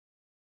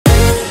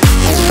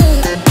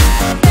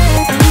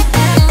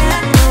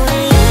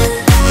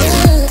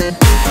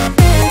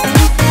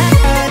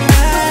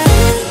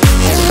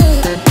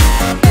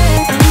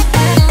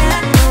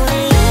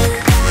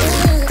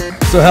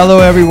So hello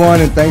everyone,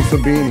 and thanks for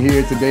being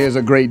here. Today is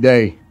a great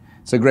day.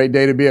 It's a great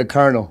day to be a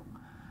Colonel.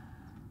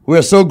 We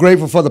are so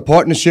grateful for the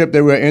partnership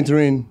that we're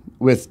entering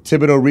with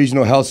Thibodaux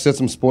Regional Health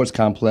System Sports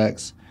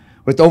Complex.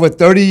 With over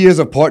 30 years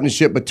of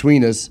partnership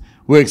between us,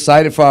 we're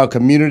excited for our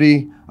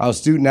community, our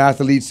student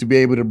athletes to be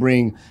able to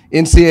bring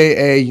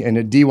NCAA and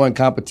the D1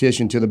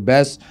 competition to the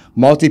best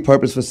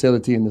multi-purpose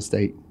facility in the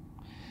state.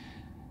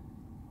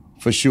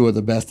 For sure,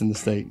 the best in the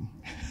state.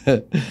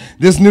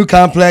 This new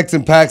complex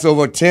impacts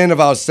over 10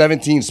 of our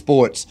 17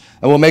 sports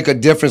and will make a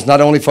difference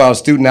not only for our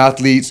student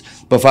athletes,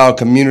 but for our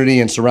community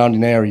and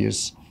surrounding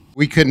areas.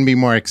 We couldn't be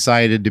more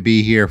excited to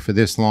be here for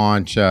this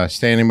launch.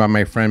 Standing by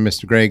my friend,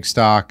 Mr. Greg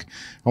Stock.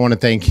 I want to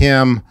thank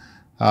him,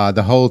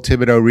 the whole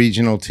Thibodaux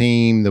Regional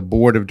team, the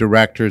board of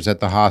directors at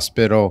the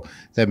hospital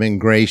that have been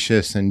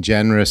gracious and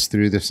generous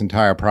through this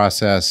entire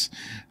process.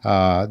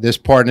 This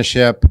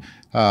partnership,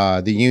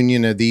 the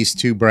union of these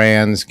two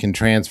brands can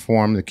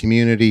transform the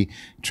community,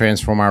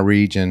 transform our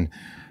region.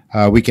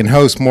 We can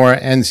host more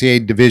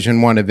NCAA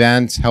Division I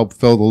events, help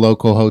fill the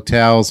local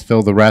hotels,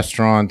 fill the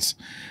restaurants.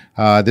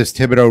 This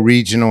Thibodaux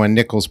Regional and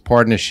Nicholls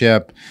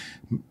partnership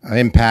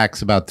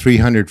impacts about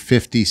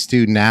 350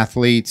 student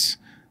athletes,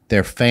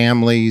 their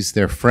families,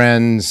 their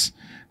friends.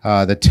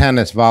 The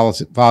tennis,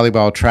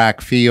 volleyball, track,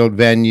 field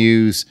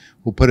venues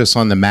will put us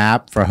on the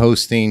map for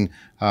hosting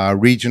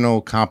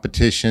regional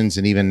competitions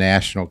and even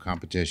national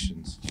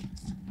competitions.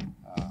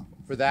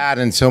 For that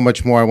and so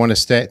much more, I want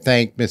to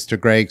thank Mr.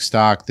 Greg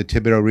Stock, the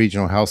Thibodaux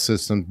Regional Health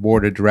System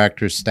Board of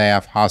Directors,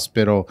 staff,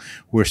 hospital.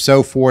 We're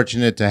so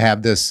fortunate to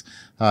have this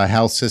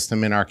health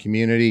system in our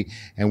community,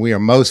 and we are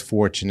most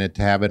fortunate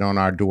to have it on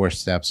our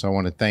doorstep. So I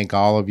want to thank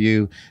all of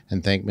you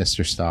and thank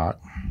Mr.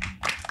 Stock.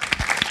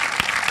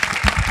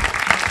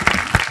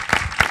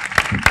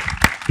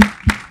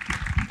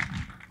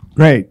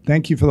 Great.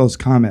 Thank you for those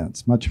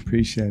comments. Much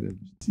appreciated.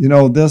 You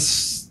know, the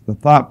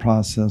thought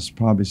process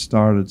probably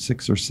started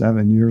 6 or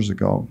 7 years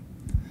ago.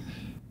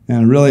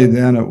 And really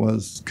then it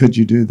was, could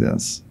you do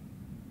this?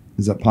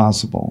 Is it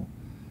possible?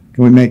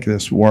 Can we make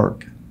this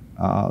work?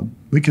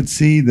 We could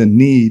see the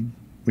need,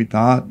 we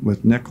thought,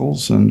 with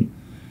Nicholls and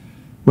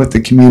with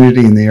the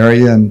community in the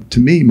area, and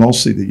to me,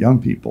 mostly the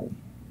young people,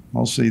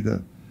 mostly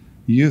the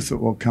youth that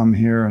will come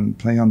here and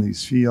play on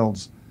these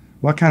fields.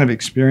 What kind of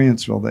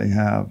experience will they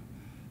have?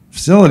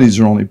 Facilities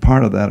are only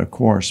part of that, of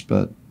course,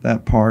 but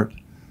that part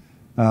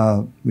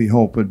we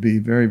hope would be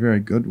a very, very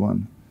good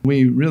one.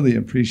 We really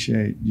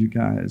appreciate you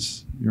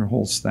guys, your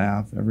whole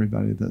staff,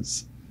 everybody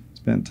that's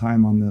spent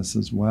time on this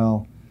as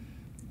well.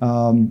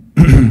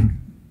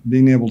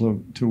 Being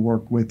able to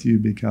work with you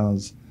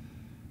because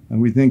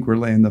we think we're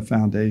laying the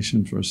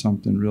foundation for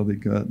something really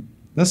good.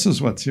 This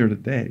is what's here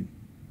today.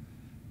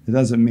 It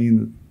doesn't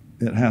mean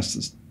that it has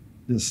to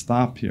just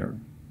stop here,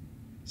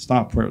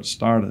 stop where it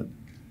started.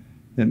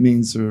 It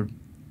means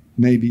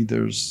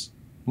there's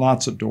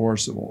lots of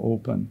doors that will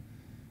open,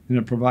 and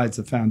it provides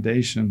a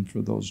foundation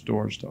for those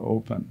doors to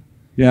open.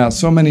 Yeah,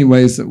 so many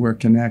ways that we're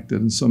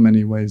connected and so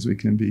many ways we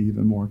can be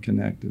even more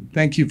connected.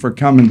 Thank you for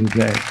coming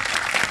today.